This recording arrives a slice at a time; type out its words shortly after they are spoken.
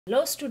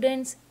Hello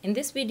students, in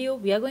this video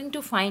we are going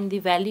to find the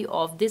value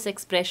of this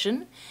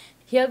expression.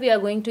 Here we are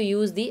going to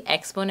use the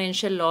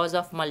exponential laws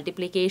of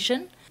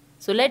multiplication.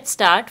 So let's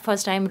start.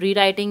 First I am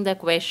rewriting the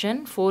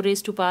question. 4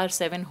 raised to power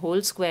 7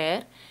 whole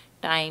square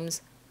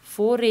times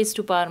 4 raised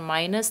to power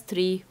minus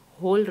 3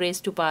 whole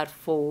raised to power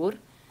 4,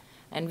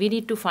 and we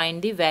need to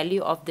find the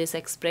value of this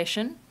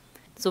expression.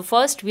 So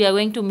first we are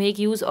going to make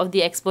use of the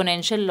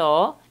exponential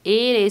law.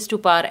 A raised to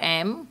power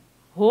m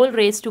whole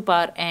raised to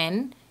power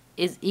n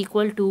is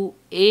equal to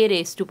a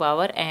raised to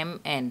power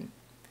mn.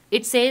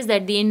 It says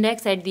that the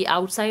index at the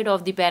outside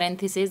of the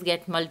parenthesis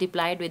get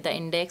multiplied with the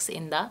index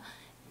in the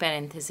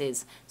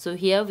parenthesis. So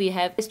here we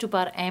have raised to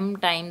power m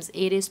times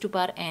a raised to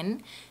power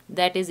n,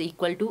 that is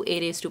equal to a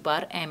raised to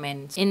power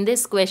mn. In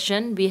this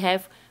question we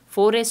have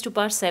 4 raised to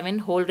power 7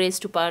 whole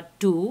raised to power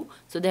 2.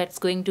 So that's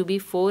going to be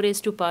 4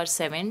 raised to power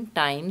 7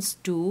 times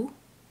 2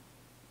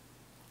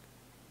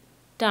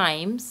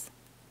 times,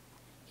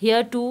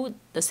 here 2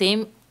 the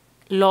same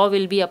law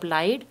will be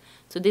applied.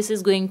 So this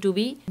is going to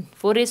be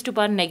 4 raised to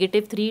power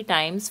negative 3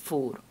 times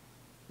 4,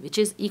 which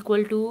is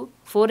equal to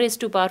 4 raised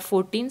to power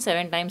 14.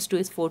 7 times 2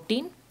 is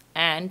 14,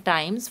 and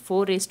times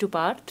 4 raised to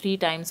power 3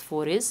 times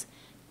 4 is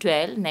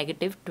 12,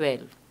 negative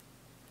 12.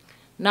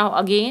 Now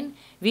again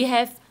we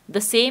have the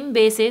same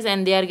bases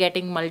and they are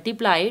getting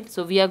multiplied.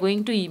 So we are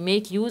going to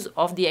make use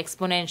of the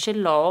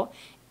exponential law.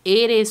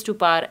 A raised to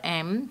power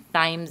m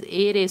times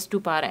a raised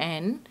to power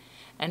n,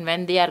 and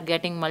when they are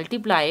getting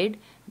multiplied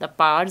the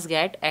powers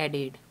get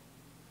added.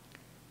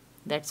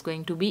 That's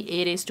going to be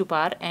a raised to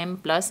power m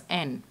plus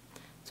n.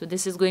 So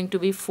this is going to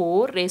be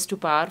 4 raised to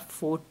power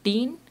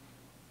 14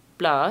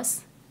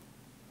 plus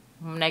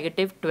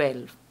negative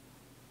 12.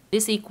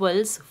 This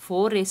equals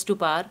 4 raised to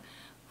power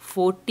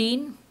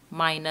 14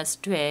 minus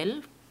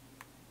 12,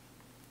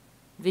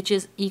 which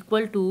is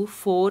equal to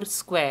 4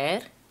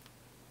 square,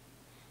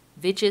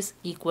 which is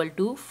equal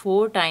to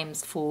 4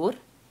 times 4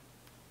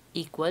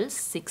 equals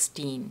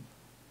 16.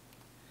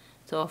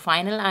 So our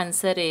final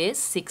answer is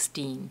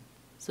 16.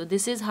 So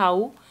this is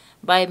how,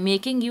 by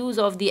making use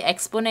of the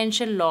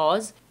exponential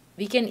laws,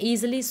 we can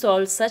easily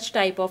solve such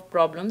type of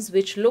problems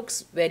which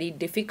looks very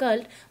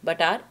difficult but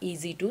are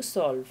easy to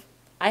solve.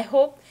 I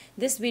hope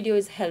this video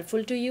is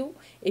helpful to you.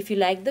 If you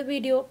like the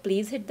video,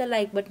 please hit the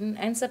like button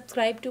and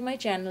subscribe to my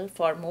channel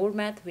for more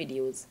math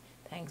videos.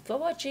 Thanks for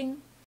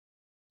watching.